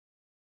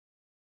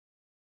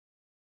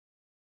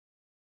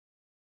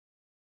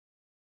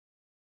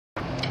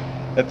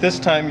At this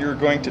time, you're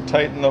going to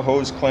tighten the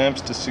hose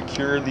clamps to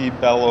secure the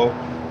bellow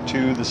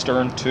to the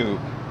stern tube.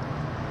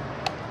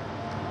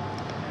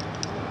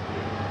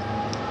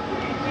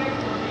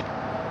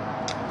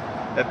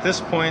 At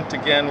this point,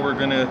 again, we're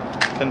going to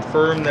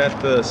confirm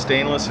that the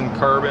stainless and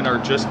carbon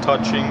are just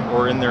touching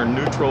or in their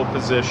neutral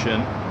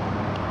position.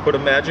 Put a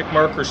magic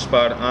marker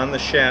spot on the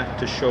shaft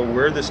to show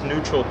where this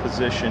neutral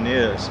position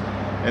is,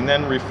 and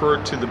then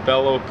refer to the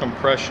bellow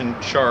compression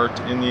chart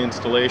in the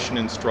installation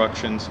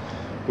instructions,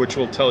 which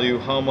will tell you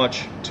how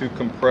much to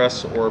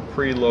compress or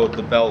preload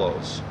the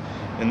bellows.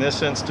 In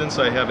this instance,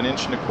 I have an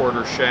 1¼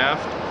 inch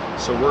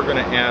shaft, so we're going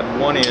to add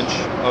 1 inch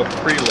of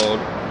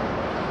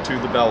preload to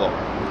the bellow.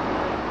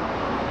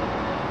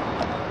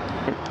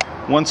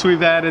 Once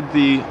we've added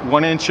the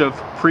 1 inch of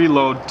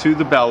preload to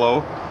the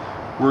bellow,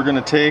 we're going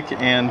to take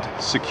and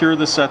secure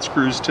the set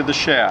screws to the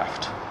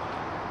shaft.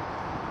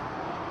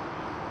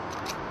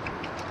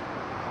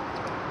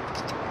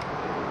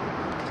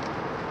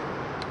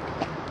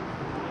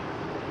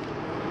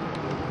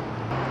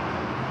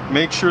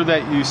 Make sure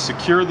that you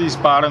secure these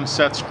bottom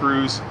set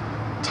screws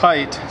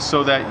tight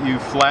so that you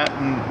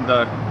flatten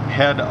the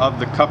head of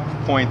the cup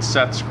point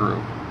set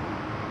screw.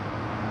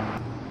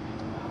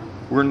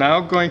 We're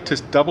now going to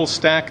double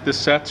stack the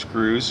set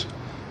screws.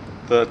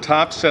 The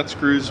top set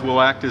screws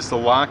will act as the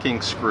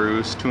locking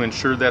screws to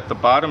ensure that the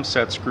bottom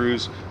set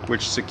screws,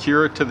 which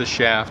secure it to the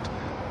shaft,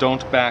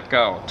 don't back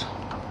out.